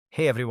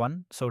Hey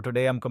everyone, so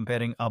today I'm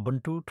comparing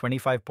Ubuntu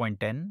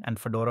 25.10 and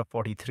Fedora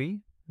 43,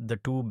 the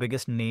two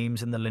biggest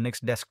names in the Linux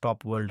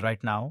desktop world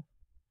right now.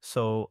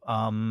 So,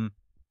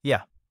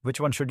 yeah, which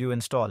one should you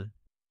install?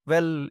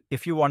 Well,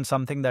 if you want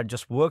something that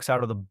just works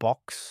out of the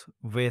box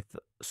with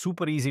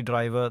super easy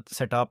driver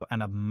setup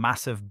and a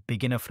massive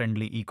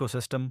beginner-friendly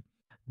ecosystem,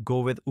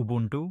 go with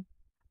Ubuntu.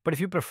 But if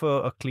you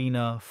prefer a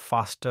cleaner,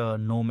 faster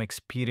GNOME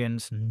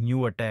experience,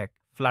 newer tech,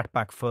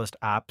 Flatpak first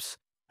apps,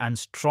 and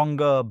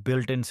stronger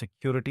built-in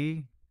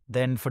security,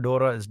 then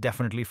Fedora is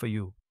definitely for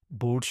you.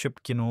 Boot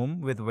shipped GNOME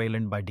with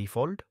Wayland by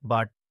default,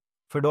 but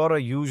Fedora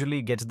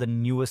usually gets the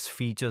newest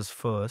features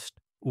first.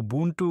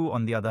 Ubuntu,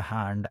 on the other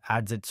hand,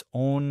 adds its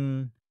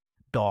own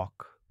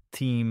dock,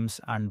 themes,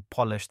 and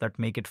polish that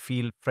make it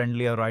feel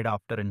friendlier right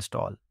after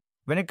install.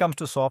 When it comes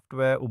to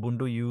software,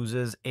 Ubuntu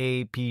uses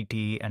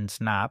apt and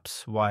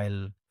snaps,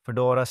 while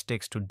Fedora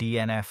sticks to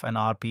DNF and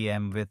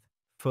RPM with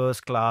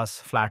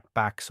first-class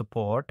Flatpak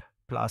support,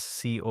 plus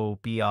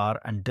COPR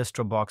and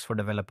DistroBox for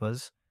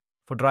developers.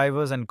 For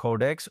drivers and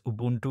codecs,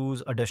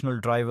 Ubuntu's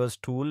additional drivers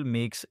tool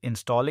makes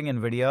installing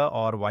NVIDIA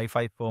or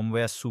Wi-Fi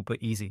firmware super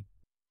easy.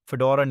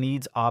 Fedora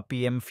needs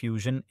RPM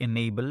Fusion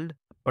enabled,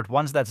 but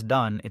once that's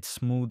done, it's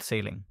smooth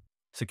sailing.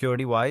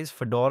 Security-wise,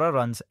 Fedora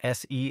runs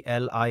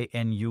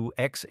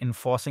SELinux,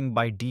 enforcing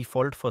by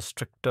default for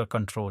stricter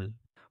control,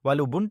 while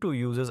Ubuntu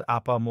uses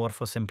AppArmor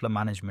for simpler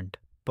management.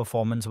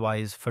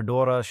 Performance-wise,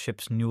 Fedora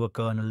ships newer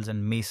kernels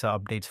and Mesa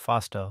updates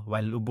faster,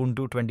 while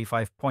Ubuntu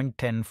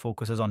 25.10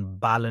 focuses on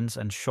balance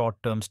and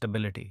short-term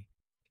stability.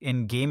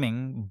 In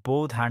gaming,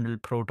 both handle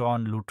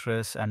Proton,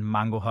 Lutris, and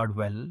Mango Hard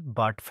well,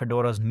 but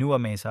Fedora's newer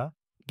Mesa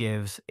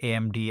gives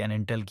AMD and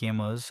Intel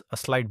gamers a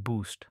slight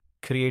boost.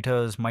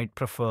 Creators might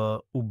prefer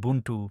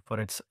Ubuntu for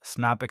its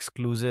Snap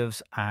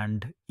exclusives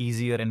and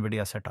easier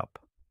NVIDIA setup.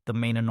 The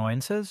main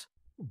annoyances?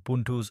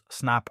 Ubuntu's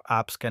Snap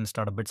apps can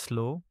start a bit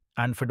slow,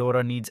 and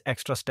Fedora needs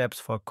extra steps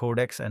for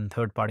codecs and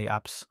third-party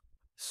apps.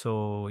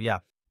 So yeah,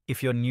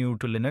 if you're new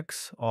to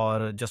Linux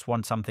or just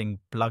want something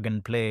plug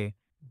and play,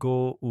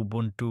 go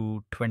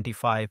Ubuntu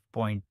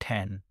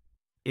 25.10.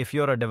 If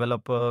you're a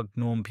developer,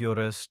 GNOME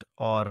purist,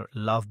 or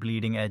love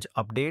bleeding edge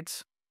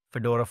updates,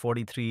 Fedora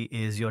 43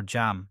 is your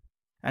jam.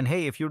 And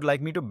hey, if you'd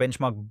like me to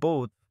benchmark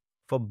both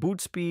for boot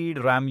speed,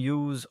 RAM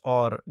use,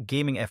 or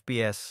gaming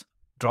FPS,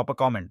 drop a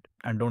comment.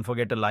 And don't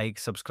forget to like,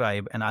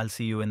 subscribe, and I'll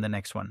see you in the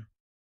next one.